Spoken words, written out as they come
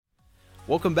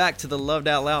Welcome back to the Loved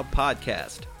Out Loud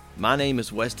podcast. My name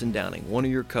is Weston Downing, one of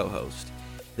your co-hosts.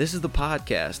 This is the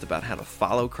podcast about how to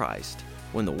follow Christ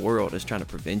when the world is trying to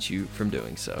prevent you from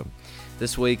doing so.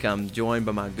 This week, I'm joined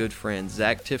by my good friend,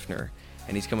 Zach Tiffner,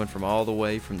 and he's coming from all the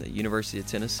way from the University of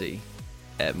Tennessee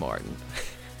at Martin.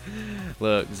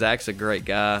 Look, Zach's a great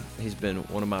guy. He's been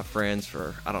one of my friends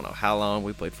for I don't know how long.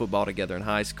 We played football together in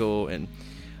high school, and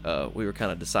we were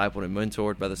kind of discipled and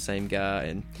mentored by the same guy.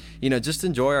 And, just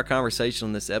enjoy our conversation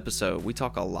on this episode. We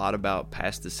talk a lot about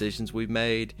past decisions we've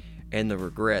made and the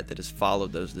regret that has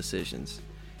followed those decisions.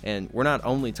 And we're not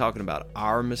only talking about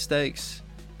our mistakes,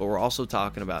 but we're also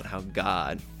talking about how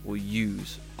God will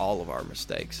use all of our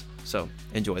mistakes. So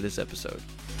enjoy this episode.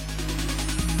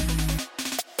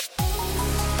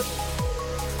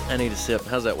 I need a sip.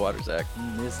 How's that water, Zach?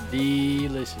 It's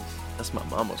delicious. That's my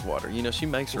mama's water. She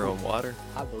makes her own water.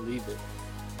 I believe it.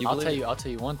 I'll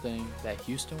tell you one thing. That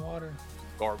Houston water,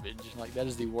 garbage. Like, that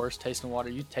is the worst tasting water.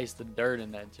 You taste the dirt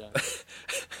in that junk.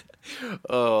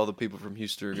 Oh, the people from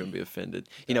Houston are going to be offended.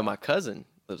 My cousin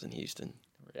lives in Houston.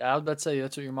 I was about to say,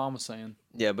 that's what your mom was saying.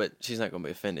 Yeah, but she's not going to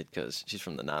be offended because she's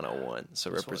from the 901,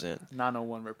 so That's represent.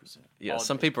 901 represent. Yeah,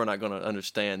 some people are not going to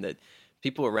understand that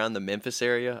people around the Memphis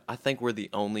area, I think we're the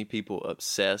only people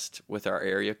obsessed with our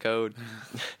area code.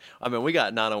 I mean, we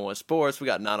got 901 sports, we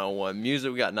got 901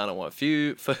 music, we got 901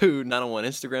 food, 901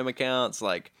 Instagram accounts.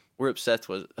 Like, we're obsessed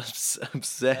with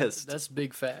obsessed. That's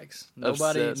big facts.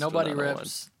 Obsessed Nobody with 901.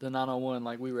 reps the 901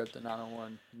 like we rep the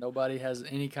 901. Nobody has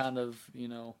any kind of,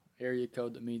 area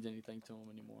code that means anything to them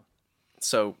anymore.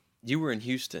 So you were in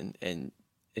Houston, and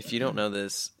if you don't know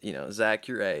this, Zach,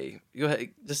 go ahead,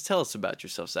 just tell us about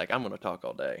yourself, Zach. I'm going to talk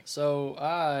all day. So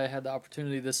I had the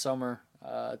opportunity this summer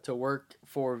to work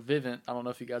for Vivint. I don't know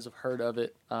if you guys have heard of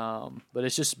it, but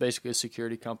it's just basically a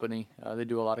security company. They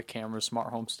do a lot of cameras,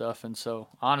 smart home stuff, and so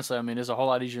honestly, I mean, it's a whole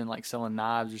lot easier than like selling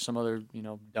knives or some other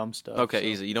dumb stuff. Okay, so.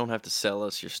 easy. You don't have to sell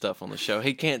us your stuff on the show.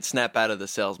 He can't snap out of the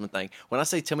salesman thing. When I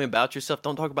say tell me about yourself,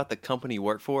 don't talk about the company you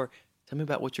work for. Tell me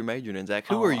about what you're majoring in, Zach.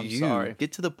 Who are I'm you? sorry.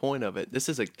 Get to the point of it. This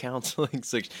is a counseling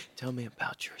section. Tell me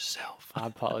about yourself. I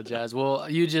apologize. Well,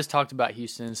 you just talked about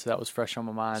Houston, so that was fresh on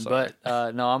my mind. Sorry.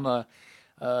 But no,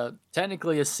 I'm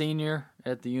technically a senior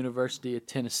at the University of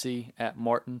Tennessee at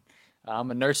Martin. I'm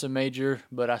a nursing major,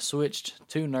 but I switched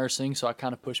to nursing, so I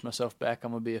kind of pushed myself back.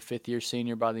 I'm going to be a fifth-year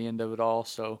senior by the end of it all.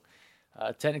 So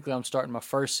technically I'm starting my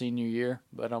first senior year,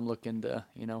 but I'm looking to,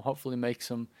 hopefully make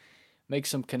some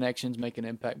connections, make an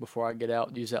impact before I get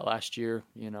out, use that last year,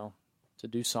 to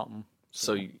do something.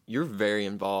 So you're very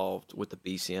involved with the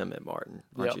BCM at Martin,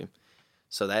 aren't Yep. you?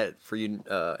 So that, for you,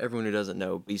 everyone who doesn't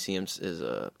know,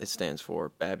 BCM it stands for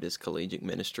Baptist Collegiate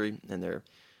Ministry, and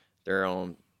they're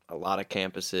on a lot of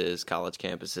campuses, college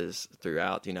campuses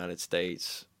throughout the United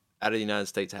States. Out of the United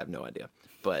States, I have no idea.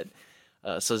 But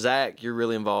so Zach, you're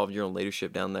really involved. You're on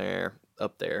leadership down there,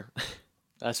 up there.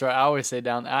 That's right. I always say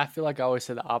down. I feel like I always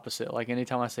say the opposite. Like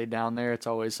anytime I say down there, it's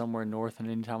always somewhere north, and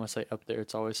anytime I say up there,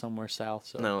 it's always somewhere south.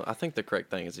 So No, I think the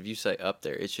correct thing is if you say up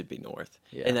there, it should be north.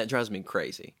 Yeah. And that drives me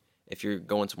crazy. If you're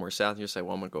going somewhere south, you say,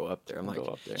 well, I'm going to go up there. I'm like, Go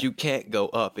up there. you can't go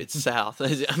up. It's south.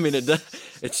 I mean,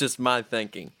 it's just my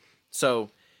thinking. So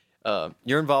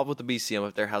you're involved with the BCM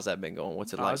up there. How's that been going?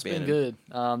 What's it like it's being been good.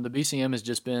 The BCM has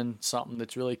just been something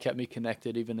that's really kept me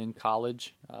connected even in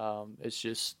college. It's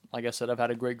just, like I said, I've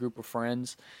had a great group of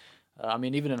friends. I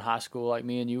mean, even in high school, like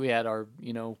me and you, we had our,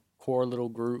 core little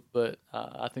group. But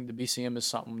I think the BCM is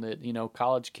something that,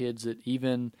 college kids that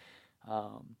even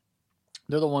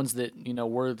they're the ones that,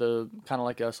 were the kind of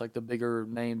like us, like the bigger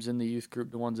names in the youth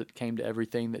group, the ones that came to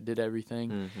everything, that did everything.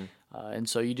 Mm-hmm. And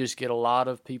so you just get a lot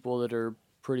of people that are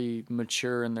pretty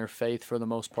mature in their faith for the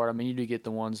most part. I mean, you do get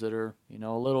the ones that are,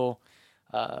 a little,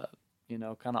 kind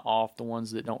of off, the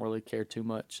ones that don't really care too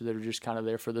much, that are just kind of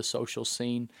there for the social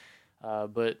scene.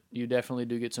 But you definitely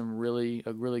do get a really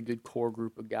good core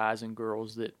group of guys and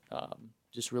girls that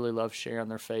just really love sharing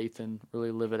their faith and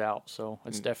really live it out. So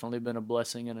it's definitely been a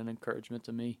blessing and an encouragement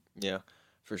to me. Yeah,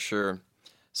 for sure.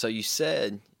 So you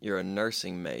said you're a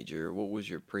nursing major. What was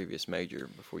your previous major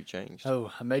before you changed?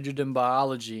 Oh, I majored in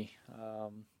biology.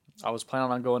 I was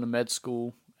planning on going to med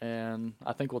school, and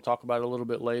I think we'll talk about it a little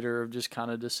bit later of just kind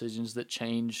of decisions that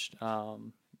changed.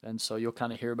 And so you'll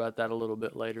kind of hear about that a little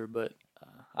bit later. But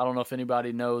I don't know if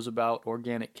anybody knows about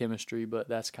organic chemistry, but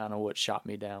that's kind of what shot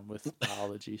me down with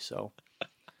biology. So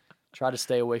try to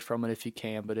stay away from it if you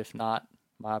can, but if not,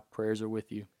 my prayers are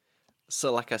with you.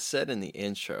 So like I said in the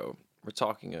intro, we're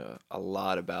talking a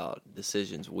lot about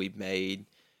decisions we've made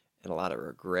and a lot of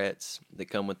regrets that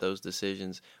come with those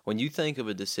decisions. When you think of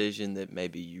a decision that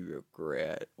maybe you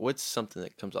regret, what's something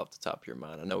that comes off the top of your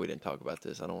mind? I know we didn't talk about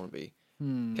this. I don't want to be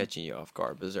catching you off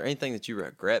guard. But is there anything that you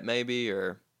regret maybe,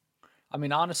 or? I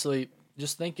mean, honestly,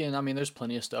 just thinking, I mean, there's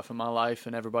plenty of stuff in my life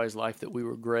and everybody's life that we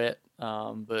regret.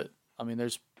 But I mean,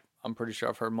 I'm pretty sure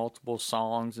I've heard multiple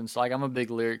songs, and it's like I'm a big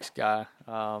lyrics guy.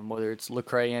 Whether it's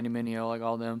Lecrae, Andy Mineo, like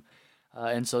all them,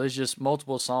 and so there's just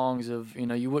multiple songs of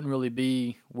you wouldn't really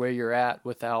be where you're at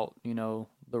without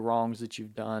the wrongs that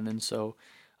you've done, and so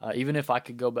even if I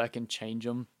could go back and change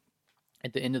them,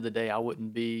 at the end of the day, I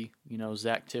wouldn't be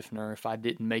Zach Tiffner if I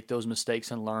didn't make those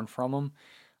mistakes and learn from them.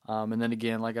 And then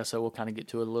again, like I said, we'll kind of get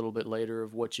to it a little bit later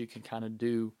of what you can kind of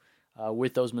do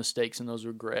with those mistakes and those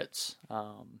regrets,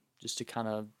 just to kind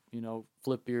of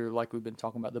flip like we've been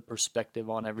talking about, the perspective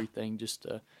on everything, just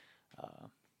to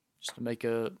make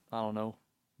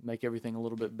make everything a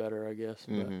little bit better, I guess.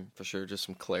 For sure, just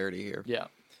some clarity here. Yeah.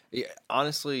 Yeah,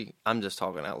 honestly, I'm just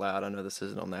talking out loud. I know this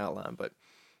isn't on the outline, but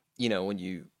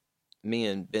when me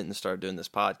and Benton started doing this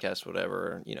podcast,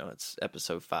 whatever, it's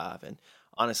episode 5, and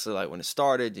honestly, like when it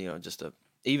started,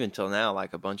 even till now,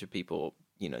 like a bunch of people,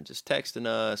 just texting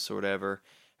us or whatever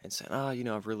and saying, oh,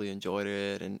 I've really enjoyed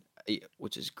it, and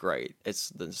which is great.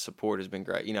 The support has been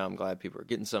great. I'm glad people are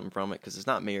getting something from it, because it's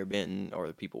not me or Benton or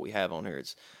the people we have on here.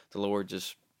 It's the Lord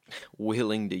just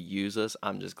willing to use us.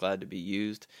 I'm just glad to be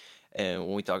used. And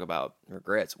when we talk about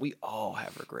regrets, we all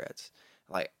have regrets.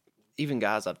 Like, even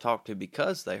guys I've talked to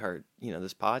because they heard,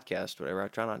 this podcast, whatever, I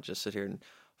try not to just sit here and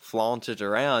flaunt it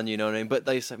around, you know what I mean? But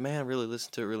they say, man, I really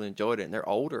listened to it, really enjoyed it. And they're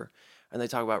older, and they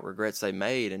talk about regrets they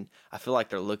made. And I feel like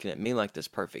they're looking at me like this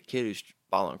perfect kid who's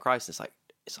following Christ. And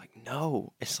it's like,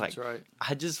 no. It's like, That's right.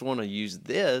 I just want to use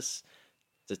this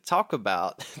to talk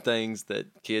about things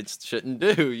that kids shouldn't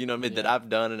do, you know what I mean, that I've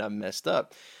done and I've messed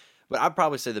up. But I'd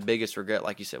probably say the biggest regret,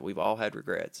 like you said, we've all had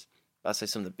regrets. I'd say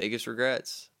some of the biggest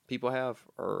regrets people have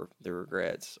are the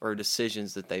regrets or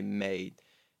decisions that they made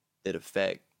that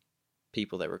affect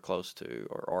people that we're close to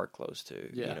or are close to.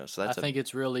 Yeah. So I think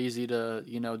it's real easy to,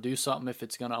 do something if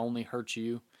it's going to only hurt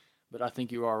you. But I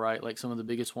think you are right. Like, some of the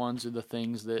biggest ones are the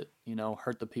things that,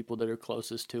 hurt the people that are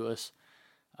closest to us.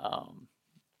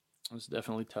 It's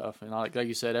definitely tough. And like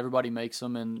you said, everybody makes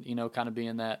them, and, kind of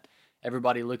being that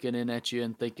everybody looking in at you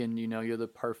and thinking, you're the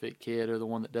perfect kid or the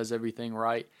one that does everything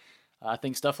right. I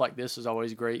think stuff like this is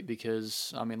always great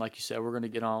because, I mean, like you said, we're going to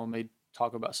get on, maybe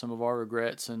talk about some of our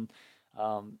regrets and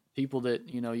people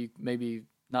that, you maybe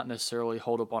not necessarily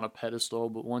hold up on a pedestal,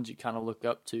 but ones you kind of look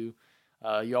up to.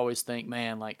 You always think,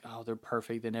 man, like, oh, they're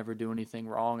perfect. They never do anything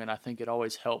wrong. And I think it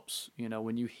always helps,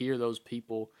 when you hear those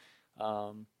people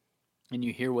and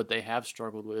you hear what they have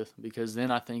struggled with, because then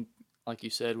I think, like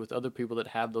you said, with other people that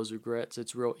have those regrets,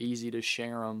 it's real easy to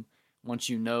share them once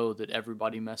you know that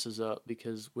everybody messes up,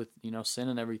 because with, sin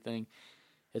and everything,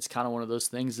 it's kind of one of those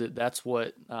things that's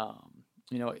what,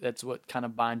 that's what kind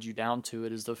of binds you down to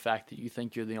it, is the fact that you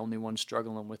think you're the only one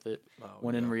struggling with it.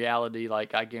 When in reality,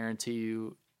 like, I guarantee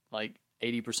you, like,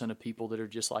 80% of people that are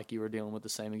just like you are dealing with the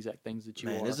same exact things that you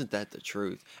are. Man, isn't that the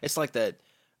truth? It's like that,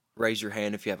 raise your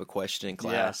hand if you have a question in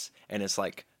class, and it's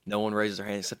like, no one raises their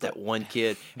hand except that one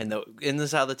kid. And this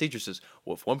is how the teacher says,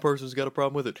 well, if one person's got a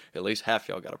problem with it, at least half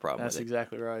y'all got a problem with it. That's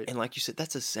exactly right. And like you said,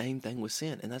 that's the same thing with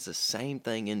sin. And that's the same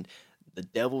thing in the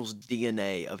devil's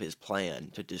DNA of his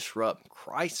plan to disrupt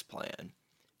Christ's plan,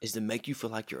 is to make you feel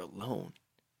like you're alone.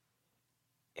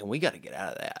 And we got to get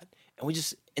out of that.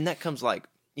 And that comes like,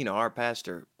 our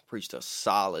pastor preached a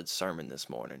solid sermon this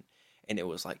morning. And it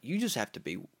was like, you just have to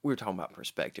be, we were talking about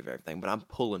perspective and everything, but I'm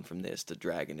pulling from this to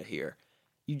drag into here.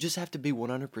 You just have to be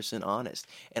 100% honest.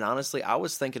 And honestly, I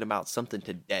was thinking about something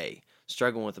today,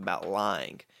 struggling with about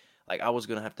lying. Like, I was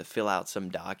going to have to fill out some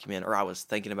document, or I was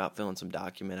thinking about filling some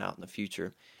document out in the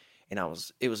future. And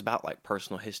it was about like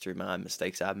personal history, my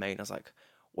mistakes I've made. And I was like,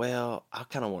 well, I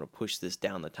kind of want to push this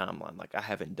down the timeline. Like, I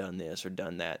haven't done this or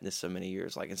done that in this so many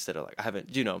years. Like, instead of like, I haven't,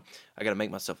 I got to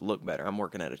make myself look better. I'm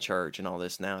working at a church and all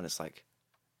this now. And it's like,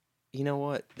 you know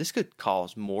what? This could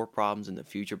cause more problems in the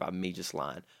future by me just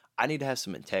lying. I need to have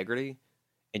some integrity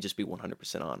and just be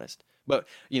 100% honest. But,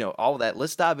 all that,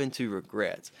 let's dive into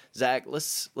regrets. Zach,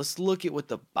 let's look at what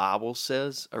the Bible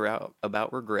says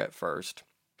about regret first.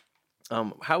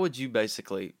 How would you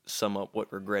basically sum up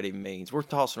what regretting means? We're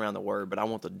tossing around the word, but I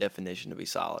want the definition to be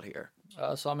solid here.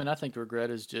 I think regret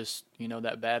is just,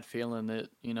 that bad feeling that,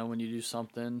 when you do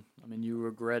something, you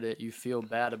regret it, you feel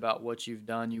bad about what you've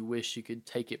done, you wish you could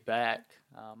take it back.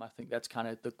 I think that's kind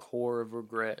of the core of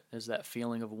regret, is that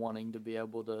feeling of wanting to be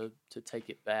able to take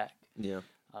it back. Yeah.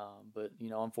 But,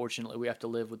 unfortunately, we have to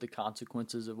live with the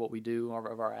consequences of what we do,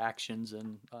 of our actions,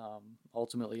 and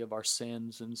ultimately of our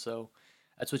sins. And so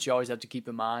that's what you always have to keep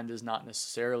in mind, is not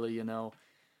necessarily,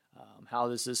 How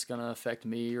is this going to affect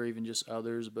me or even just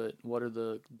others? But what are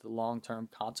the long-term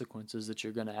consequences that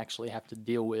you're going to actually have to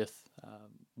deal with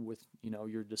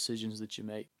your decisions that you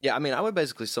make? Yeah, I mean, I would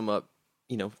basically sum up,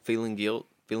 feeling guilt,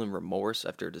 feeling remorse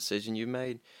after a decision you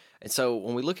made. And so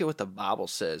when we look at what the Bible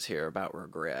says here about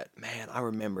regret, man, I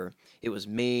remember it was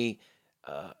me,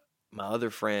 my other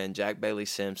friend, Jack Bailey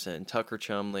Simpson, Tucker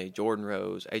Chumley, Jordan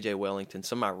Rose, AJ Wellington,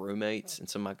 some of my roommates and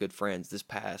some of my good friends this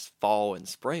past fall and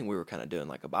spring, we were kind of doing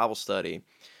like a Bible study.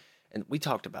 And we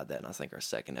talked about that in, I think, our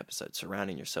second episode,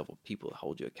 surrounding yourself with people that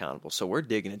hold you accountable. So we're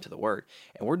digging into the Word,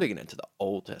 and we're digging into the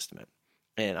Old Testament.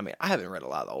 And, I mean, I haven't read a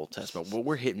lot of the Old Testament, but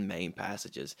we're hitting main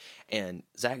passages. And,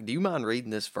 Zach, do you mind reading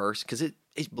this verse? Because it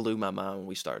blew my mind when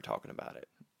we started talking about it.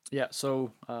 Yeah,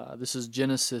 so this is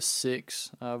Genesis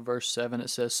 6, verse 7. It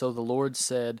says, "So the Lord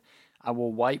said, I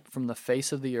will wipe from the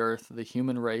face of the earth the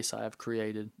human race I have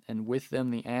created, and with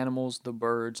them the animals, the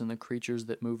birds, and the creatures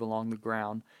that move along the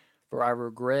ground, for I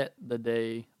regret the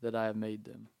day that I have made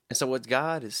them." And so what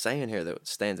God is saying here that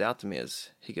stands out to me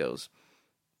is he goes,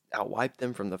 I'll wipe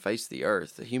them from the face of the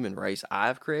earth, the human race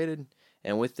I've created,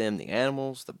 and with them the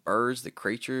animals, the birds, the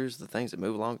creatures, the things that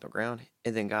move along the ground.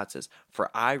 And then God says, for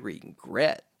I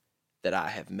regret that I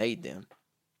have made them.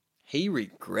 He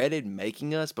regretted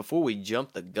making us. Before we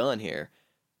jump the gun here,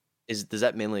 does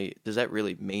that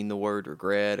really mean the word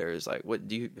regret, or is like, what,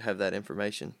 do you have that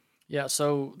information? Yeah,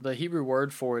 so the Hebrew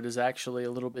word for it is actually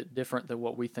a little bit different than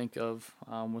what we think of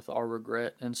with our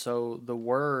regret. And so the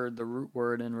root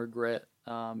word in regret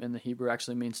in the Hebrew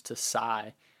actually means to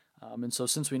sigh. And so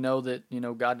since we know that,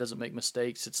 God doesn't make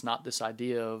mistakes, it's not this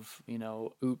idea of,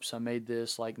 oops, I made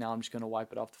this, like now I'm just going to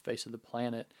wipe it off the face of the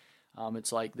planet.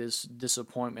 It's like this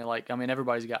disappointment. Like, I mean,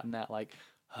 everybody's gotten that, like,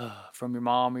 from your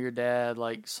mom or your dad,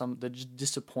 like the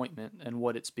disappointment and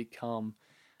what it's become.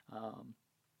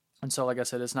 And so, like I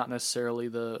said, it's not necessarily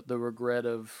the regret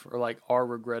of, or like our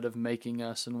regret of making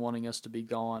us and wanting us to be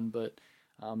gone, but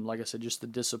like I said, just the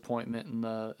disappointment and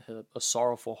a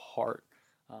sorrowful heart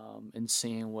in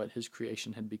seeing what his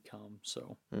creation had become.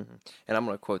 So, And I'm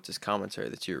going to quote this commentary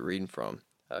that you were reading from,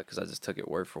 because I just took it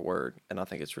word for word, and I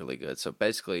think it's really good. So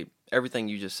basically, everything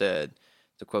you just said,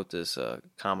 to quote this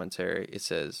commentary, it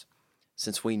says,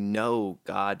 since we know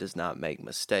God does not make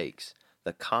mistakes,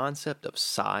 the concept of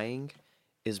sighing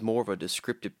is more of a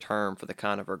descriptive term for the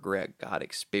kind of regret God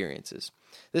experiences.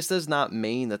 This does not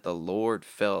mean that the Lord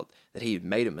felt that he had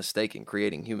made a mistake in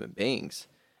creating human beings,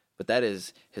 but that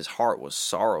is, his heart was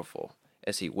sorrowful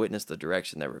as he witnessed the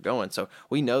direction they were going. So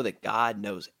we know that God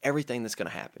knows everything that's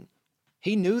going to happen.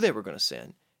 He knew they were going to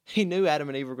sin. He knew Adam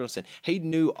and Eve were going to sin. He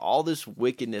knew all this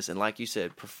wickedness and, like you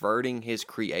said, perverting his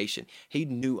creation. He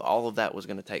knew all of that was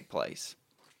going to take place.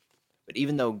 But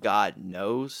even though God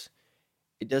knows,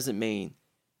 it doesn't mean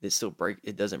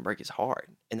it doesn't break his heart.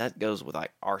 And that goes with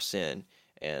like our sin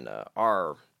and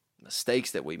our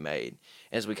mistakes that we made.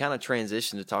 As we kind of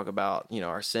transition to talk about,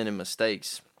 our sin and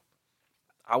mistakes,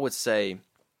 I would say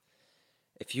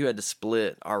if you had to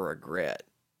split our regret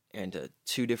into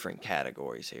two different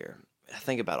categories here, I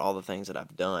think about all the things that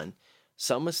I've done.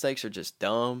 Some mistakes are just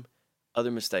dumb. Other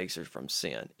mistakes are from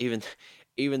sin.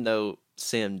 Even though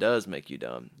sin does make you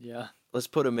dumb. yeah. Let's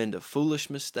put them into foolish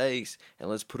mistakes, and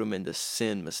let's put them into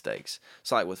sin mistakes.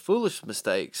 So like with foolish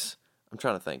mistakes, I'm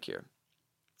trying to think here.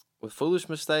 With foolish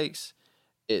mistakes,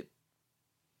 it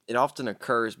often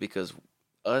occurs because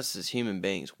us as human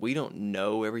beings, we don't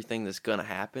know everything that's going to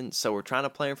happen. So we're trying to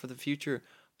plan for the future,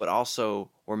 but also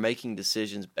we're making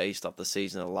decisions based off the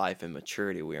season of life and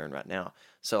maturity we are in right now.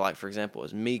 So like, for example,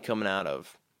 as me coming out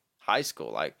of high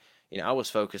school, like, I was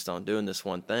focused on doing this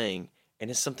one thing, and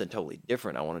it's something totally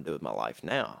different I want to do with my life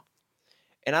now.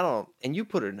 And you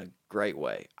put it in a great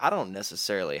way. I don't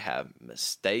necessarily have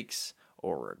mistakes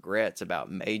or regrets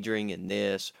about majoring in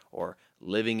this or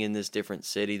living in this different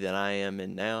city than I am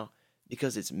in now,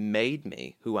 because it's made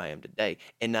me who I am today.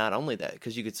 And not only that,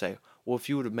 because you could say, well, if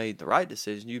you would have made the right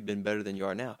decision, you'd been better than you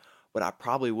are now. But I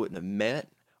probably wouldn't have met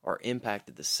or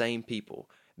impacted the same people,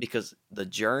 because the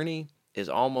journey is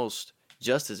almost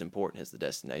just as important as the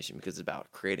destination, because it's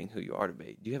about creating who you are to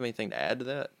be. Do you have anything to add to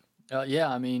that? Yeah,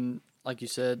 I mean, like you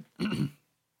said,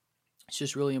 it's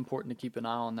just really important to keep an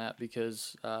eye on that,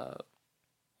 because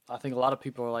I think a lot of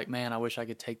people are like, man, I wish I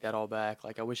could take that all back.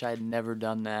 Like, I wish I had never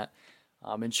done that.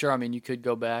 And sure, I mean, you could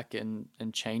go back and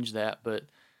change that, but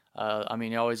I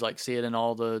mean, you always like see it in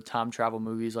all the time travel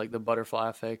movies, like the butterfly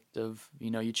effect of,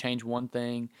 you change one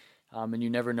thing and you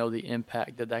never know the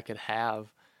impact that could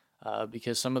have.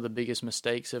 Because some of the biggest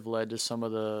mistakes have led to some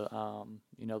of the,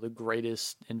 the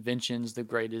greatest inventions, the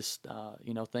greatest,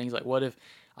 things. Like, what if,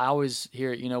 I always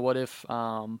hear, what if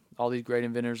all these great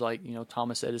inventors like,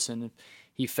 Thomas Edison, if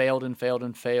he failed and failed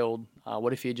and failed.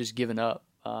 What if he had just given up?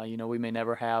 We may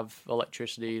never have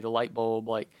electricity, the light bulb,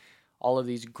 like all of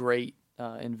these great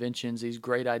inventions, these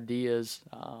great ideas,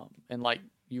 and like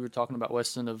you were talking about,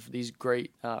 Weston, of these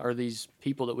great or these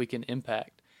people that we can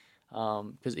impact.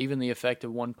 Because even the effect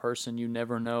of one person, you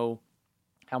never know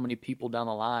how many people down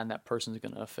the line that person's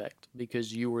going to affect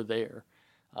because you were there.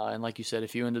 And like you said,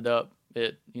 if you ended up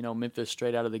at Memphis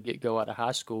straight out of the get-go out of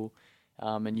high school,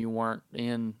 and you weren't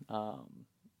in,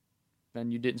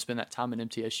 and you didn't spend that time in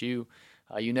MTSU,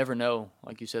 you never know,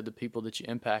 like you said, the people that you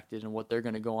impacted and what they're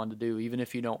going to go on to do. Even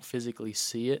if you don't physically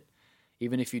see it,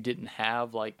 even if you didn't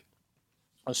have like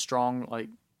a strong, like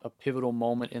a pivotal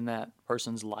moment in that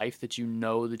person's life that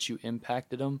that you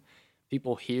impacted them,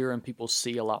 people hear and people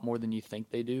see a lot more than you think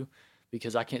they do.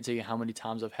 Because I can't tell you how many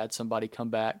times I've had somebody come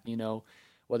back,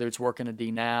 whether it's working a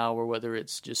D now or whether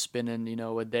it's just spending,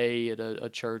 a day at a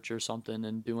church or something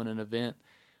and doing an event.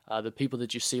 The people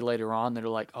that you see later on that are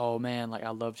like, oh man, like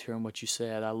I loved hearing what you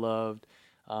said. I loved,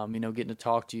 getting to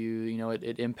talk to you.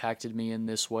 It impacted me in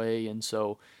this way. And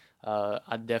so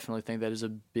I definitely think that is a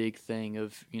big thing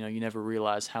of, you never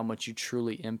realize how much you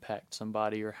truly impact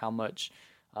somebody or how much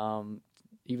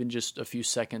even just a few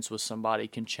seconds with somebody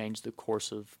can change the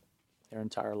course of their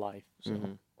entire life. So.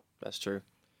 Mm-hmm. That's true.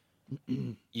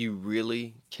 You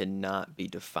really cannot be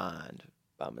defined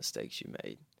by mistakes you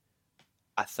made.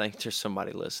 I think there's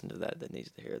somebody listening to that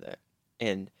needs to hear that.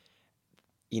 And,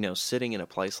 sitting in a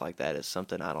place like that is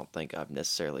something I don't think I've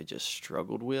necessarily just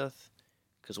struggled with,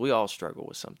 because we all struggle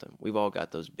with something. We've all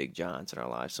got those big giants in our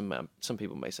lives. Some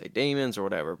people may say demons or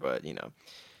whatever, but,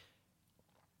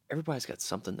 everybody's got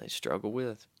something they struggle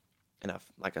with. And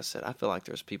like I said, I feel like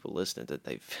there's people listening that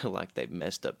they feel like they've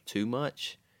messed up too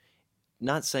much.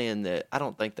 Not saying that, I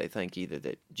don't think they think either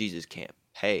that Jesus can't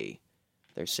pay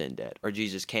their sin debt or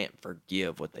Jesus can't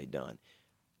forgive what they've done.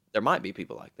 There might be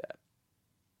people like that,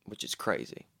 which is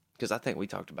crazy, because I think we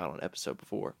talked about on an episode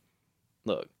before.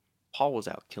 Look, Paul was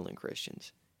out killing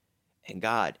Christians, and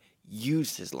God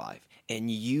used his life and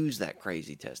used that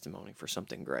crazy testimony for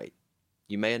something great.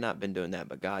 You may have not been doing that,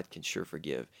 but God can sure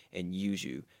forgive and use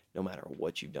you no matter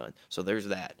what you've done. So there's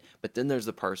that. But then there's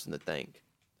the person that think,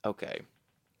 okay,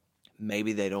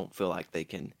 maybe they don't feel like they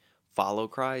can follow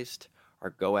Christ or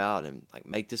go out and like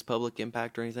make this public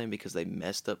impact or anything because they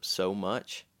messed up so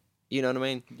much. You know what I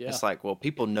mean? Yeah. It's like, well,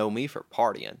 people know me for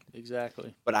partying.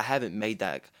 Exactly. But I haven't made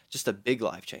that just a big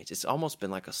life change. It's almost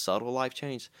been like a subtle life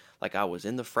change. Like I was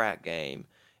in the frat game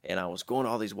and I was going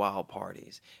to all these wild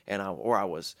parties, and I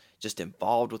was just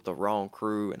involved with the wrong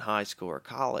crew in high school or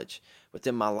college. But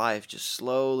then my life just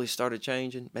slowly started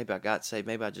changing. Maybe I got saved.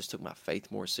 Maybe I just took my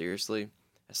faith more seriously.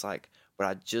 It's like, but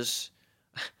I just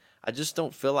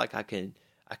don't feel like I can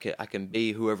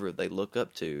be whoever they look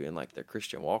up to in like their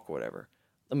Christian walk or whatever.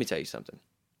 Let me tell you something.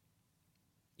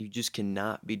 You just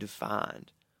cannot be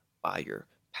defined by your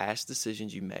past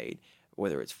decisions you made,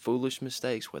 whether it's foolish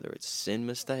mistakes, whether it's sin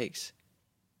mistakes.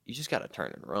 You just got to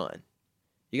turn and run.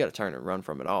 You got to turn and run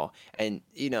from it all. And,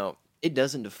 it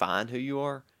doesn't define who you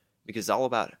are, because it's all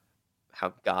about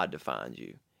how God defines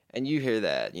you. And you hear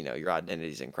that, your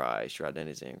identity's in Christ, your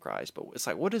identity's in Christ. But it's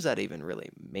like, what does that even really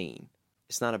mean?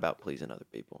 It's not about pleasing other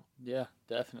people. Yeah,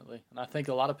 definitely. And I think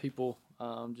a lot of people,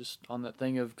 just on that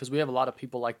thing of, because we have a lot of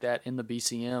people like that in the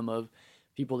BCM, of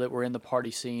people that were in the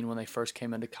party scene when they first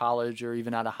came into college or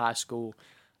even out of high school.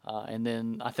 And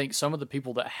then I think some of the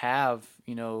people that have,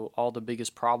 all the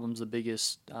biggest problems, the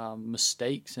biggest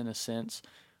mistakes in a sense,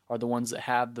 are the ones that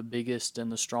have the biggest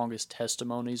and the strongest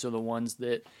testimonies, or the ones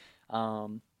that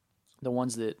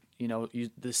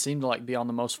that seem to like be on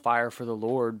the most fire for the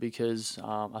Lord, because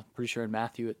I'm pretty sure in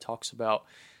Matthew it talks about,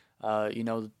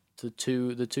 the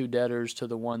two debtors to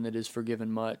the one that is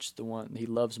forgiven much, the one he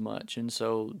loves much. And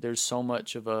so there's so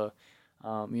much of a,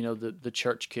 the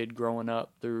church kid growing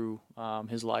up through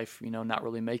his life, not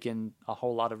really making a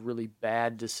whole lot of really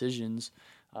bad decisions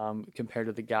compared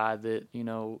to the guy that,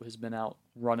 has been out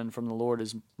running from the Lord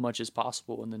as much as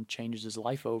possible and then changes his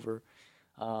life over.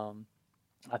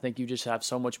 I think you just have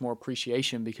so much more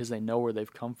appreciation because they know where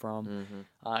they've come from. Mm-hmm.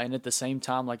 And at the same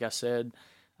time, like I said,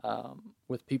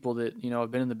 with people that,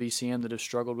 have been in the BCM that have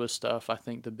struggled with stuff, I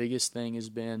think the biggest thing has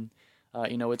been,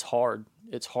 it's hard.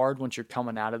 It's hard once you're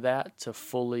coming out of that to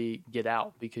fully get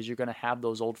out, because you're going to have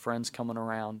those old friends coming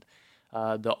around,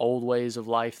 the old ways of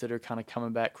life that are kind of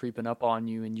coming back, creeping up on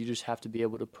you, and you just have to be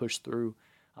able to push through.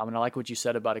 And I like what you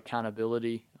said about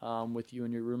accountability with you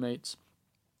and your roommates.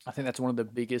 I think that's one of the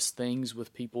biggest things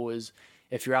with people is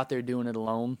if you're out there doing it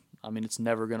alone, it's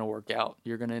never going to work out.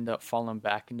 You're going to end up falling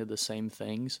back into the same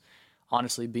things.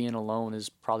 Honestly, being alone is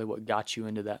probably what got you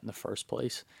into that in the first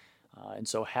place. And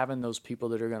so having those people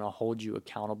that are going to hold you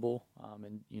accountable,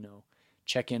 and,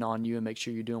 check in on you and make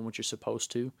sure you're doing what you're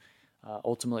supposed to,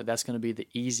 ultimately that's going to be the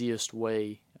easiest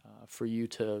way for you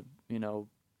to,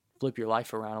 flip your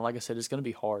life around. And like I said, it's going to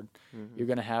be hard. Mm-hmm. You're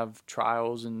going to have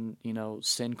trials and,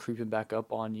 sin creeping back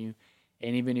up on you.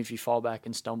 And even if you fall back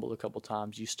and stumble a couple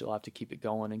times, you still have to keep it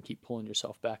going and keep pulling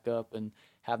yourself back up and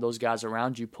have those guys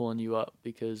around you pulling you up,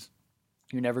 because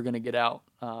you're never going to get out.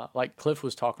 Like Cliff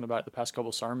was talking about the past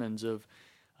couple sermons of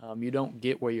you don't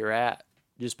get where you're at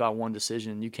just by one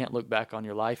decision. You can't look back on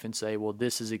your life and say, well,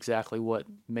 this is exactly what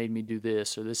made me do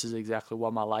this, or this is exactly why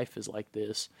my life is like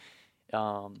this.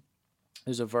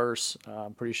 There's a verse,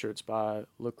 I'm pretty sure it's by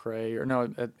Lecrae, or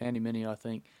no, Andy Mineo, I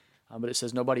think, but it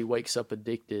says, nobody wakes up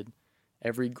addicted.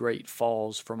 Every great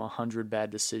falls from 100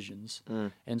 bad decisions.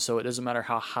 And so it doesn't matter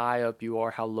how high up you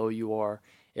are, how low you are.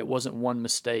 It wasn't one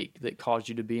mistake that caused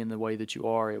you to be in the way that you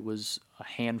are. It was a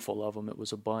handful of them. It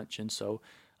was a bunch. And so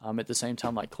at the same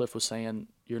time, like Cliff was saying,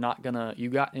 you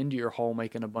got into your hole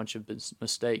making a bunch of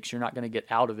mistakes. You're not going to get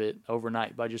out of it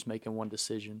overnight by just making one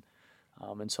decision.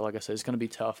 And so, like I said, it's going to be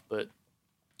tough, but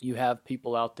you have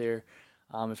people out there.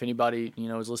 If anybody,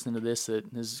 is listening to this that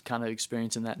is kind of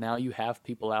experiencing that now, you have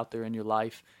people out there in your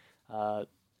life.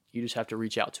 You just have to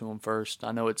reach out to them first.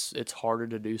 I know it's harder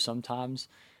to do sometimes,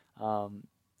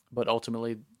 but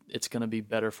ultimately it's going to be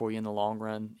better for you in the long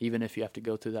run, even if you have to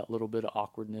go through that little bit of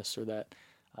awkwardness or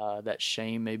that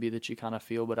shame maybe that you kind of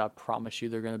feel. But I promise you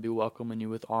they're going to be welcoming you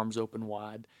with arms open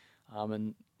wide,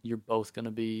 and you're both going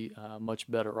to be much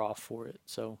better off for it.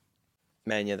 So,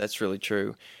 man, yeah, that's really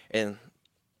true. And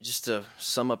just to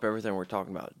sum up everything we're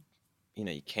talking about,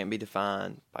 you can't be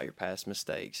defined by your past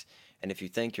mistakes. And if you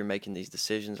think you're making these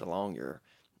decisions along your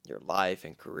life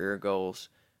and career goals,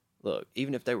 look,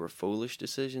 even if they were foolish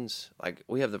decisions, like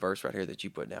we have the verse right here that you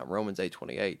put down, Romans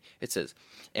 8:28, it says,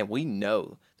 and we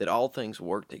know that all things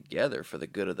work together for the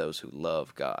good of those who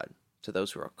love God, to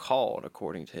those who are called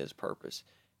according to his purpose.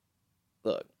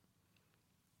 Look,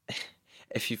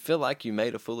 if you feel like you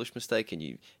made a foolish mistake and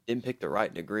you didn't pick the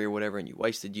right degree or whatever, and you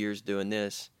wasted years doing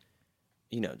this,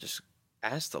 just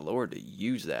ask the Lord to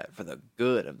use that for the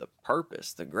good of the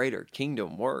purpose, the greater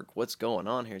kingdom work. What's going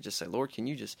on here? Just say, Lord, can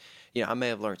you just, I may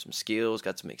have learned some skills,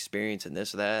 got some experience in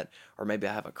this or that, or maybe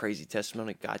I have a crazy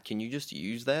testimony. God, can you just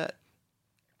use that?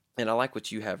 And I like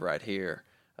what you have right here.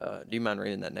 Do you mind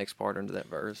reading that next part under that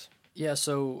verse? Yeah,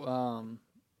 so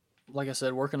like I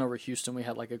said, working over Houston, we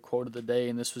had like a quote of the day,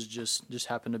 and this was just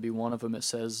happened to be one of them. It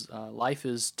says, life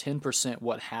is 10%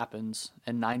 what happens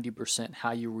and 90%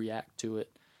 how you react to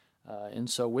it. And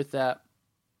so with that,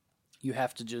 you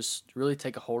have to just really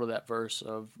take a hold of that verse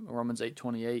of Romans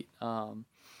 8:28,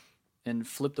 and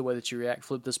flip the way that you react,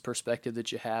 flip this perspective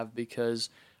that you have, because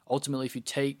ultimately if you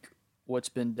take what's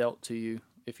been dealt to you,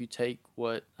 if you take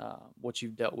what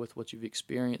you've dealt with, what you've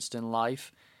experienced in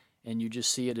life, and you just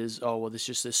see it as, oh, well, it's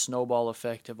just this snowball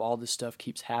effect of all this stuff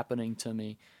keeps happening to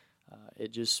me.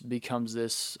 It just becomes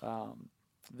this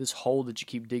hole that you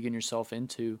keep digging yourself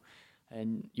into.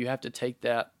 And you have to take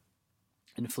that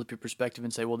and flip your perspective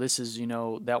and say, well, this is,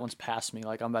 that one's past me.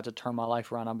 Like, I'm about to turn my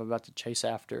life around. I'm about to chase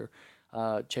after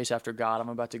God. I'm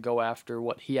about to go after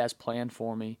what he has planned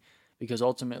for me. Because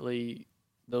ultimately,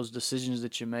 those decisions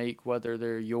that you make, whether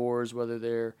they're yours, whether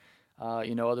they're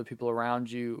other people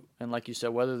around you, and like you said,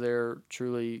 whether they're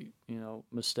truly,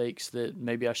 mistakes that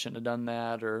maybe I shouldn't have done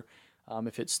that, or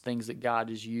if it's things that God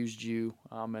has used you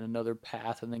in another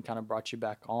path and then kind of brought you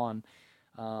back on,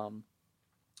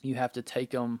 you have to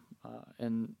take them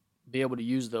and be able to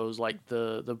use those. Like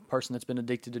the person that's been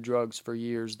addicted to drugs for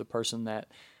years, the person that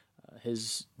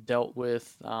has dealt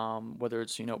with whether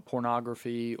it's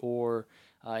pornography or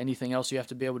anything else, you have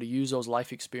to be able to use those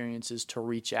life experiences to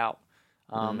reach out.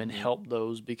 And help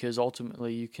those, because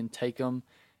ultimately you can take them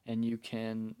and you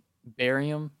can bury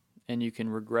them and you can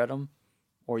regret them,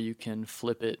 or you can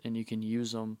flip it and you can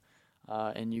use them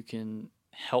and you can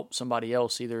help somebody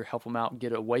else, either help them out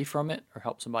get away from it or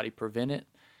help somebody prevent it.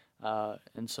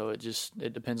 And so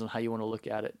it depends on how you want to look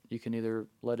at it. You can either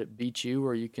let it beat you,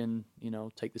 or you can,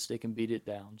 take the stick and beat it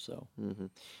down. So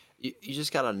you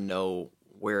just got to know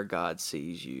where God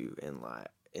sees you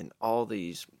in all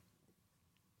these.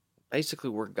 Basically,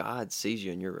 where God sees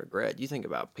you in your regret. You think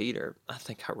about Peter. I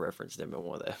think I referenced him in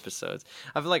one of the episodes.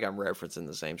 I feel like I'm referencing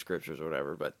the same scriptures or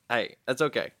whatever, but hey, that's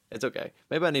okay. It's okay.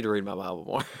 Maybe I need to read my Bible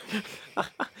more.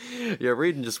 Yeah,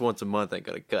 reading just once a month ain't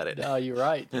going to cut it. No, you're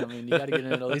right. I mean, you got to get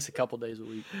in at least a couple days a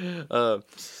week.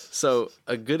 So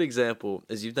a good example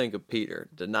is you think of Peter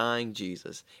denying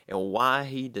Jesus, and why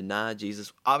he denied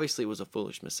Jesus. Obviously, it was a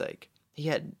foolish mistake.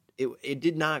 It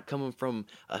did not come from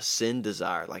a sin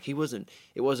desire. Like it wasn't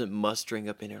mustering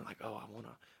up in there like, oh, I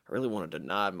really want to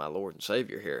deny my Lord and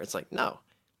Savior here. It's like, no.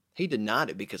 He denied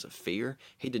it because of fear.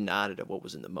 He denied it of what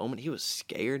was in the moment. He was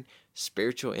scared.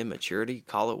 Spiritual immaturity,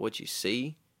 call it what you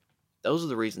see. Those are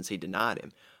the reasons he denied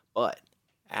him. But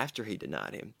after he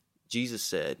denied him, Jesus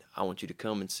said, I want you to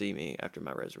come and see me after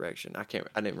my resurrection. I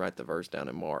didn't write the verse down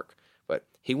in Mark, but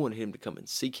he wanted him to come and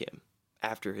seek him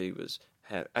after he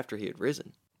had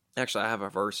risen. Actually, I have a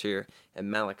verse here in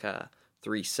Malachi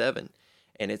 3:7,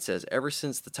 and it says, ever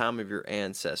since the time of your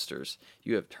ancestors,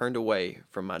 you have turned away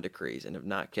from my decrees and have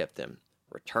not kept them.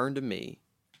 Return to me,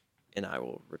 and I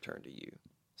will return to you,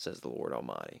 says the Lord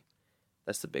Almighty.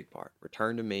 That's the big part.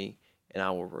 Return to me, and I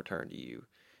will return to you.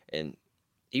 And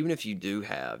even if you do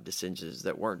have decisions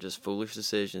that weren't just foolish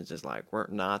decisions,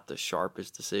 weren't not the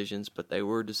sharpest decisions, but they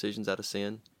were decisions out of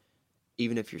sin,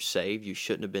 even if you're saved, you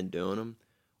shouldn't have been doing them.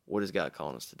 What is God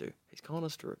calling us to do? He's calling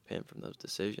us to repent from those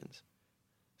decisions.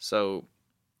 So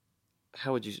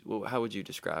how would you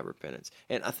describe repentance?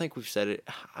 And I think we've said it.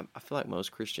 I feel like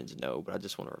most Christians know, but I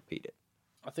just want to repeat it.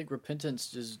 I think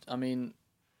repentance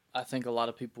I think a lot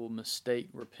of people mistake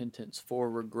repentance for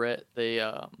regret.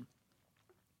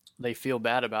 They feel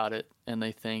bad about it, and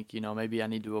they think, maybe I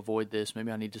need to avoid this.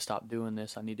 Maybe I need to stop doing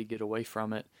this. I need to get away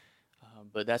from it.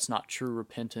 But that's not true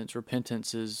repentance.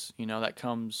 Repentance is, that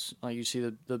comes, like you see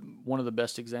the one of the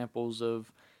best examples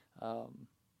of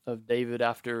David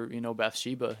after,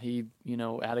 Bathsheba. He,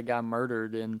 had a guy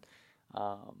murdered and,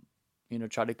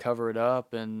 tried to cover it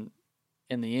up. And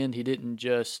in the end, he didn't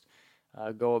just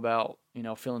go about,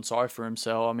 feeling sorry for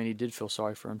himself. I mean, he did feel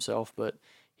sorry for himself, but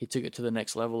he took it to the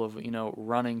next level of,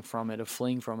 running from it, of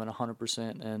fleeing from it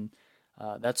 100%. And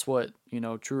that's what,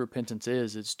 true repentance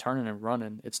is. It's turning and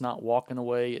running. It's not walking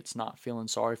away. It's not feeling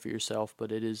sorry for yourself,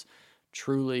 but it is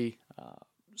truly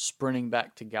sprinting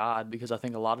back to God. Because I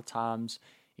think a lot of times,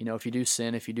 if you do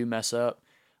sin, if you do mess up,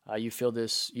 you feel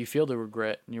the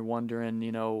regret, and you're wondering,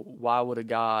 why would a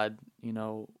God,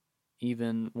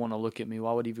 even want to look at me?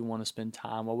 Why would he even want to spend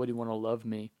time? Why would he want to love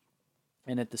me?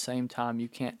 And at the same time, you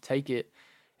can't take it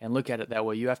and look at it that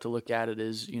way. You have to look at it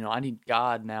as, I need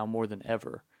God now more than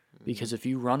ever. Because if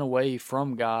you run away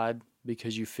from God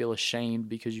because you feel ashamed,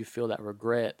 because you feel that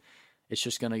regret, it's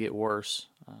just going to get worse.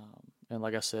 And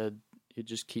like I said, it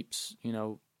just keeps,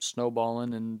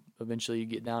 snowballing, and eventually you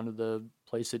get down to the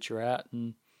place that you're at,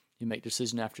 and you make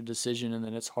decision after decision, and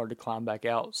then it's hard to climb back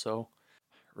out. So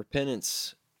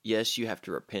repentance, yes, you have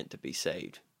to repent to be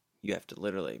saved. You have to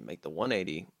literally make the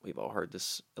 180. We've all heard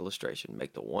this illustration.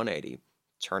 Make the 180,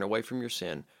 turn away from your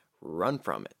sin, run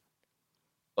from it.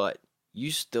 But you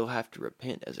still have to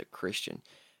repent as a Christian,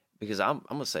 because I'm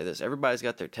going to say this. Everybody's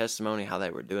got their testimony, how they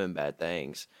were doing bad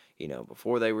things,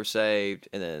 before they were saved,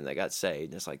 and then they got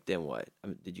saved. And it's like, then what?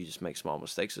 Did you just make small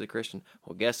mistakes as a Christian?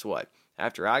 Well, guess what?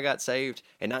 After I got saved,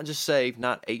 and not just saved,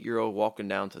 not 8-year-old walking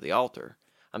down to the altar.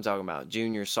 I'm talking about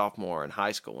junior, sophomore in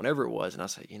high school, whenever it was. And I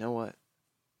said, you know what?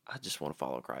 I just want to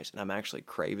follow Christ. And I'm actually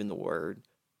craving the Word,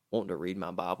 wanting to read my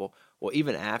Bible. Well,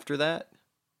 even after that,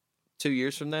 2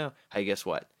 years from now, hey, guess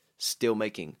what? Still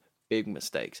making big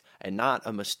mistakes, and not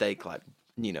a mistake like,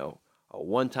 a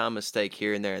one-time mistake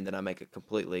here and there, and then I make a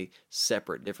completely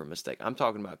separate, different mistake. I'm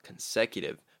talking about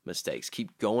consecutive mistakes.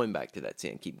 Keep going back to that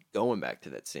sin. Keep going back to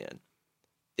that sin.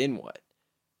 Then what?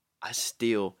 I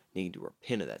still need to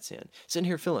repent of that sin. Sitting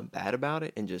here feeling bad about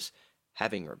it and just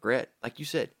having regret, like you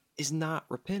said, is not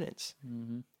repentance.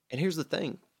 Mm-hmm. And here's the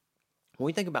thing. When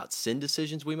we think about sin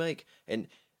decisions we make, and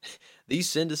these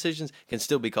sin decisions can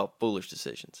still be called foolish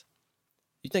decisions.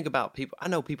 You think about people, I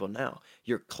know people now,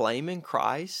 you're claiming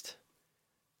Christ,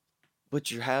 but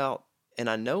you're out, and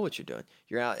I know what you're doing.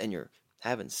 You're out and you're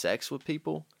having sex with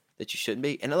people that you shouldn't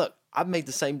be. And look, I've made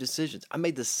the same decisions. I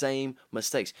made the same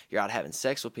mistakes. You're out having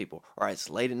sex with people, or it's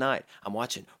late at night, I'm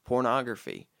watching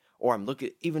pornography, or I'm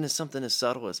looking even at something as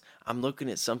subtle as I'm looking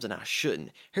at something I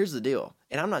shouldn't. Here's the deal,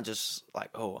 and I'm not just like,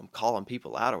 oh, I'm calling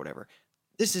people out or whatever.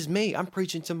 This is me. I'm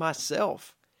preaching to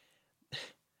myself.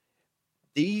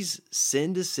 These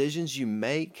sin decisions you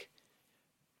make,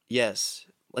 yes,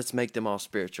 let's make them all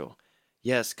spiritual.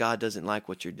 Yes, God doesn't like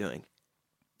what you're doing.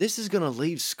 This is going to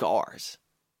leave scars.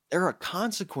 There are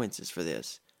consequences for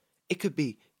this. It could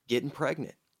be getting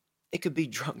pregnant. It could be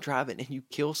drunk driving and you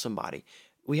kill somebody.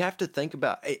 We have to think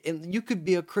about, and you could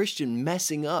be a Christian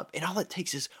messing up, and all it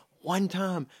takes is one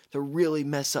time to really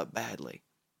mess up badly.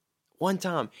 One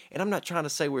time. And I'm not trying to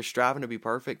say we're striving to be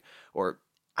perfect, or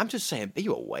I'm just saying be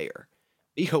aware.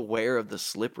 Be aware of the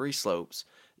slippery slopes,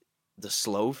 the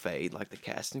slow fade, like the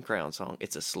Casting Crown song.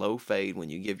 It's a slow fade when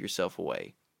you give yourself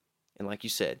away. And like you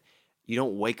said, you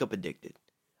don't wake up addicted.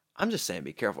 I'm just saying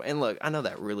be careful. And look, I know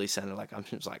that really sounded like I'm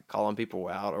just like calling people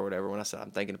out or whatever when I said I'm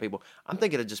thinking of people. I'm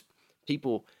thinking of just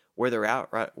people where they're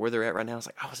at right now. It's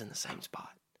like I was in the same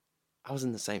spot. I was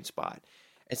in the same spot.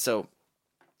 And so,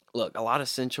 look, a lot of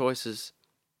sin choices,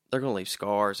 they're going to leave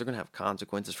scars. They're going to have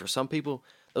consequences. For some people,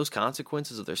 those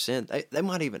consequences of their sin, they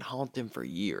might even haunt them for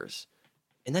years.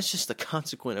 And that's just the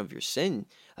consequence of your sin.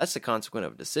 That's the consequence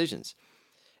of decisions.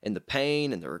 And the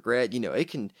pain and the regret,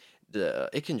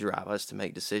 it can drive us to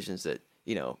make decisions that,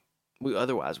 we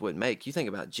otherwise wouldn't make. You think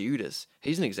about Judas.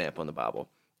 He's an example in the Bible.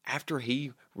 After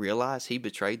he realized he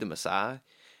betrayed the Messiah,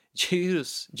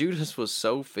 Judas was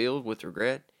so filled with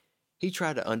regret, he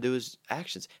tried to undo his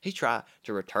actions. He tried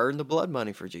to return the blood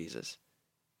money for Jesus.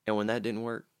 And when that didn't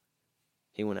work,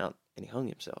 he went out and he hung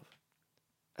himself.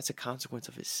 That's a consequence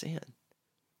of his sin.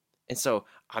 And so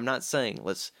I'm not saying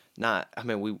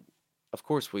of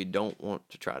course we don't want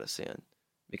to try to sin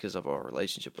because of our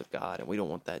relationship with God, and we don't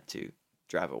want that to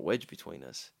drive a wedge between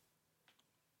us.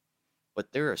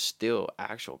 But there are still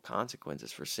actual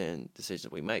consequences for sin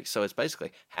decisions we make. So it's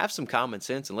basically have some common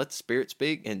sense and let the Spirit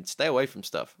speak and stay away from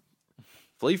stuff.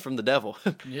 Flee from the devil.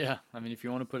 Yeah, I mean, if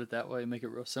you want to put it that way, make it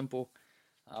real simple.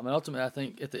 And ultimately, I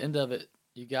think at the end of it,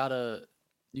 you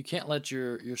can't let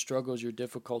your struggles, your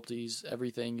difficulties,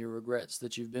 everything, your regrets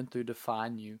that you've been through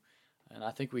define you. And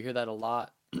I think we hear that a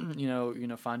lot.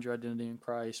 Find your identity in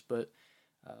Christ, but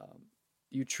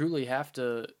you truly have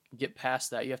to get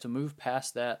past that. You have to move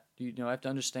past that. You have to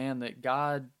understand that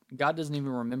God doesn't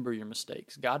even remember your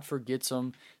mistakes. God forgets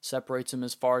them, separates them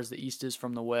as far as the east is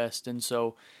from the west. And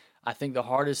so I think the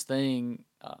hardest thing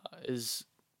is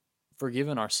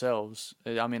forgiving ourselves.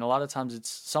 I mean, a lot of times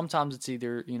sometimes it's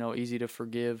either, easy to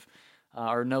forgive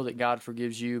or know that God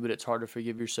forgives you, but it's hard to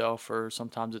forgive yourself, or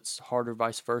sometimes it's harder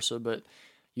vice versa. But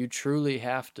you truly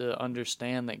have to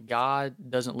understand that God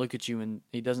doesn't look at you and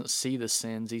he doesn't see the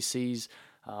sins. He sees,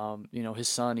 his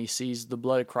son. He sees the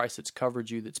blood of Christ that's covered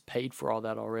you, that's paid for all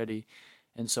that already.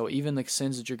 And so even the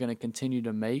sins that you're going to continue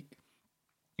to make,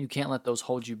 you can't let those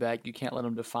hold you back. You can't let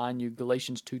them define you.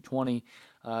 Galatians 2:20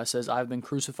 says, I've been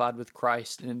crucified with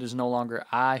Christ, and it is no longer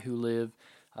I who live,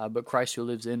 but Christ who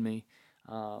lives in me.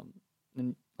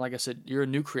 And like I said, you're a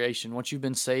new creation. Once you've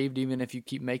been saved, even if you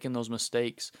keep making those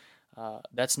mistakes,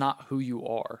 that's not who you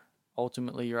are.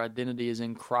 Ultimately, your identity is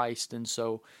in Christ, and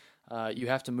so you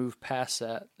have to move past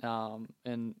that.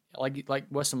 And like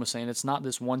Weston was saying, it's not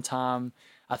this one time.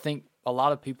 I think a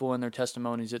lot of people in their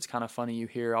testimonies, it's kind of funny. You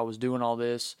hear, I was doing all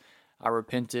this, I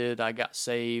repented, I got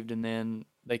saved, and then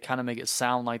they kind of make it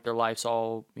sound like their life's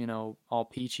all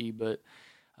peachy. But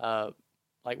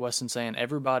like Weston's saying,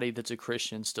 everybody that's a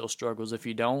Christian still struggles. If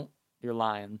you don't, you're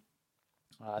lying.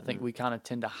 I think we kind of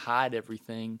tend to hide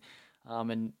everything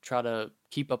and try to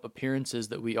keep up appearances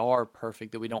that we are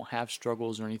perfect, that we don't have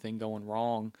struggles or anything going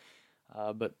wrong.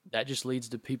 But that just leads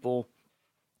to people,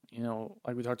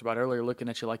 like we talked about earlier, looking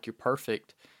at you like you're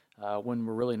perfect when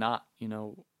we're really not.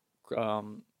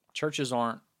 Churches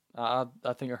aren't, I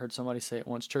think I heard somebody say it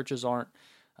once, churches aren't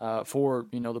for,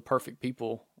 the perfect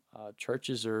people.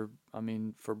 Churches are,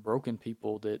 for broken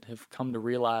people that have come to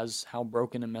realize how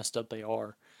broken and messed up they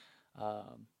are.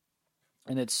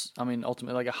 And it's,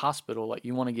 ultimately like a hospital, like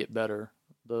you want to get better.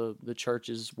 The church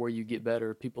is where you get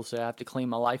better. People say, I have to clean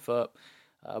my life up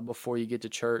before you get to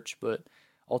church. But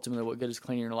ultimately, what good is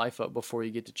cleaning your life up before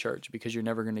you get to church? Because you're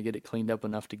never going to get it cleaned up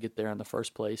enough to get there in the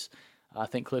first place. I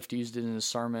think Clift used it in his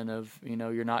sermon of,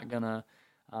 you're not gonna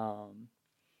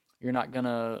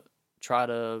try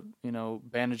to,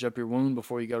 bandage up your wound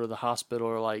before you go to the hospital,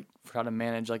 or like try to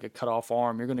manage like a cut off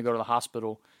arm. You're going to go to the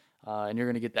hospital and you're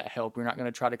going to get that help. You're not going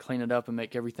to try to clean it up and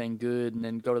make everything good and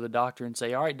then go to the doctor and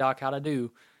say, all right, doc, how'd I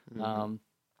do? Mm-hmm.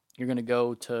 You're going to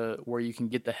go to where you can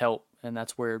get the help. And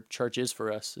that's where church is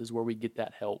for us, is where we get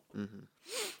that help. Mm-hmm.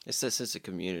 It's that sense of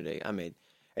community. And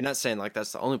not saying like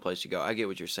that's the only place you go. I get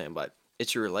what you're saying, but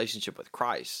it's your relationship with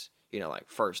Christ, like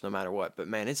first, no matter what. But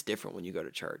man, it's different when you go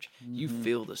to church. Mm-hmm. You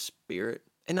feel the Spirit.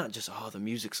 And not just, the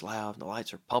music's loud and the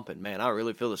lights are pumping. Man, I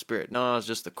really feel the Spirit. No, it's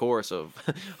just the chorus of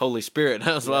Holy Spirit.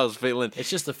 That's what I was feeling. It's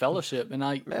just the fellowship.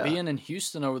 And being in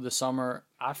Houston over the summer,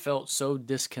 I felt so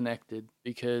disconnected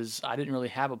because I didn't really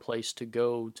have a place to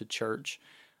go to church.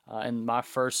 And my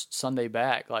first Sunday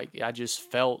back, I just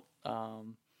felt,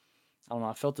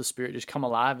 I felt the Spirit just come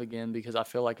alive again, because I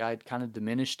feel like I'd kind of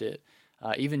diminished it.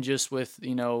 Even just with,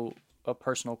 a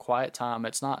personal quiet time,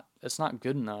 it's not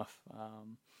good enough.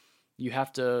 You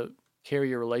have to carry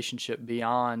your relationship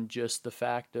beyond just the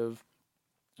fact of,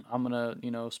 I'm going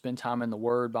to, spend time in the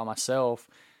Word by myself.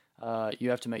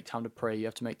 You have to make time to pray. You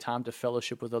have to make time to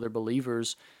fellowship with other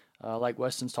believers. like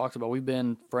Weston's talked about, we've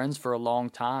been friends for a long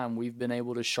time. We've been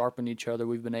able to sharpen each other.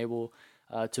 We've been able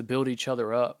to build each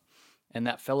other up. And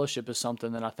that fellowship is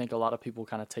something that I think a lot of people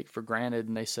kind of take for granted.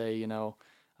 And they say, I mean,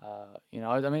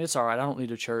 it's all right. I don't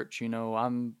need a church.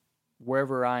 I'm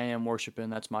wherever I am worshiping,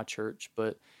 that's my church.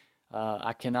 But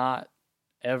I cannot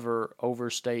ever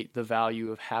overstate the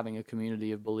value of having a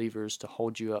community of believers to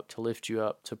hold you up, to lift you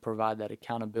up, to provide that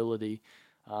accountability,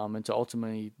 and to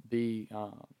ultimately be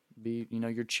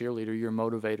your cheerleader, your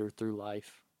motivator through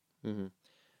life. Mm-hmm.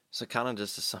 So kind of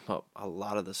just to sum up a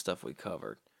lot of the stuff we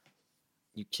covered,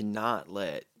 you cannot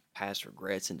let past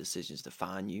regrets and decisions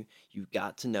define you. You've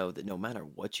got to know that no matter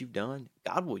what you've done,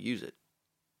 God will use it.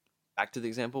 Back to the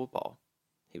example of Paul.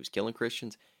 He was killing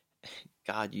Christians.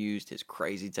 God used his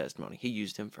crazy testimony. He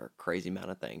used him for a crazy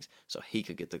amount of things so he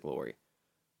could get the glory.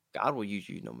 God will use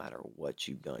you no matter what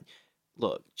you've done.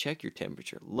 Look, check your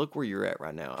temperature. Look where you're at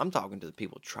right now. I'm talking to the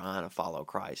people trying to follow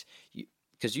Christ.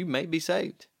 Because you may be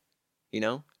saved.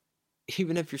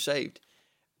 Even if you're saved,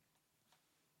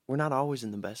 we're not always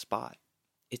in the best spot.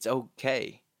 It's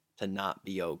okay to not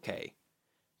be okay.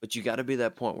 But you got to be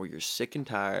that point where you're sick and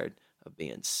tired of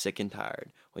being sick and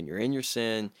tired. When you're in your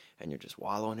sin and you're just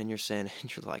wallowing in your sin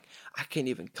and you're like, I can't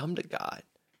even come to God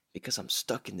because I'm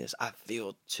stuck in this. I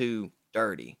feel too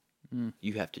dirty.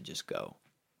 You have to just go.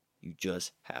 You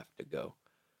just have to go.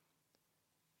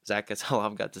 Zach, that's all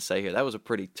I've got to say here. That was a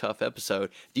pretty tough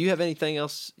episode. Do you have anything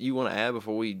else you want to add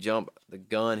before we jump the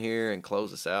gun here and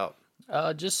close this out?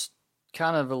 Just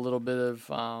kind of a little bit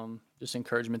of just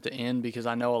encouragement to end, because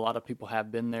I know a lot of people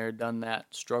have been there, done that,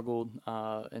 struggled,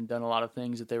 and done a lot of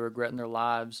things that they regret in their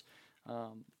lives.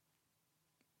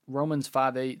 Romans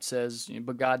 5:8 says,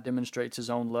 but God demonstrates his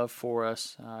own love for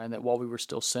us, and that while we were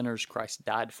still sinners, Christ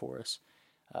died for us.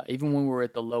 Even when we were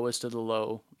at the lowest of the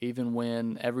low, even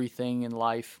when everything in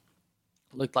life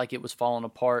looked like it was falling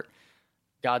apart,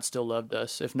 God still loved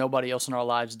us. If nobody else in our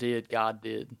lives did, God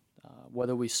did,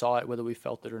 whether we saw it, whether we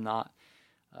felt it or not.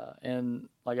 And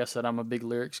like I said, I'm a big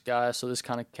lyrics guy, so this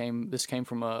came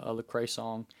from a Lecrae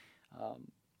song.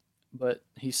 But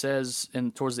he says,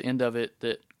 towards the end of it,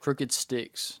 that crooked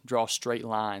sticks draw straight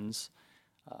lines.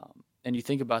 And you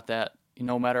think about that,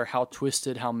 no matter how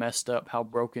twisted, how messed up, how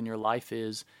broken your life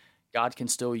is, God can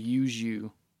still use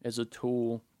you as a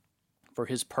tool for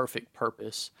his perfect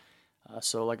purpose.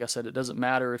 So like I said, it doesn't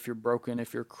matter if you're broken,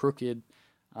 if you're crooked,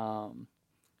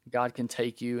 God can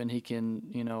take you and he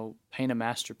can, paint a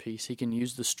masterpiece. He can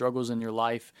use the struggles in your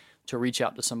life to reach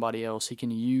out to somebody else. He can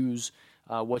use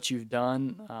what you've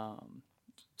done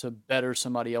to better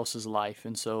somebody else's life.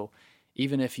 And so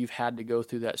even if you've had to go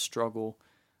through that struggle,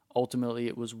 ultimately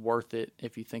it was worth it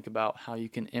if you think about how you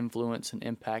can influence and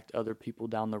impact other people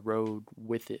down the road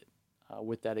with it,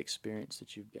 with that experience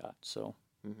that you've got. So.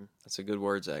 Mm-hmm. That's a good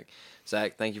word, Zach.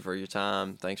 Zach, thank you for your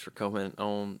time. Thanks for coming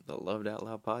on the Loved Out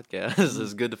Loud podcast.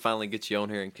 It's good to finally get you on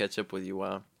here and catch up with you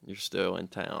while you're still in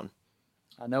town.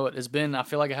 I know it has been. I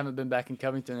feel like I haven't been back in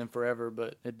Covington in forever,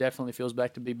 but it definitely feels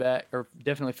good to be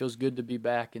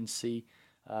back and see,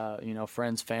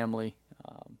 friends, family.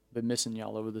 Been missing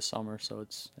y'all over the summer, so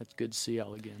it's good to see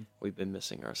y'all again. We've been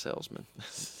missing our salesman.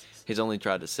 He's only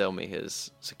tried to sell me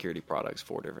his security products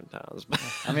 4 different times.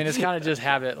 I mean, it's kind of just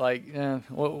habit. Like,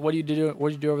 what do you do? What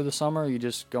did you do over the summer? You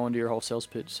just go into your whole sales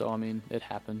pitch. So, I mean, it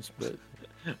happens. But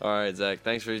all right, Zach.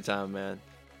 Thanks for your time, man.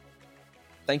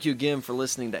 Thank you again for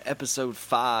listening to episode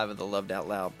 5 of the Loved Out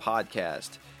Loud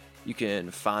podcast. You can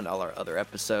find all our other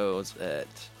episodes at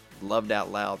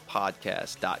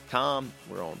lovedoutloudpodcast.com.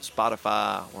 We're on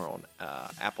Spotify. We're on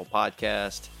Apple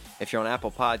Podcast. If you're on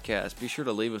Apple Podcast, be sure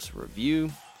to leave us a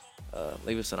review.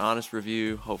 Leave us an honest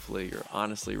review. Hopefully you're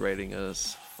honestly rating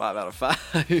us 5 out of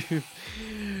 5.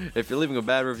 If you're leaving a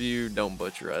bad review, don't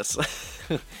butcher us.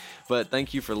 But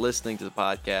thank you for listening to the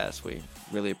podcast. We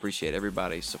really appreciate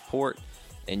everybody's support.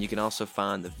 And you can also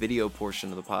find the video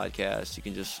portion of the podcast. You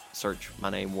can just search my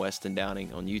name, Weston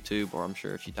Downing, on YouTube, or I'm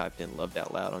sure if you typed in Loved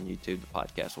Out Loud on YouTube, the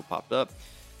podcast will pop up.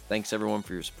 Thanks everyone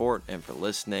for your support and for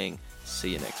listening.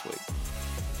 See you next week.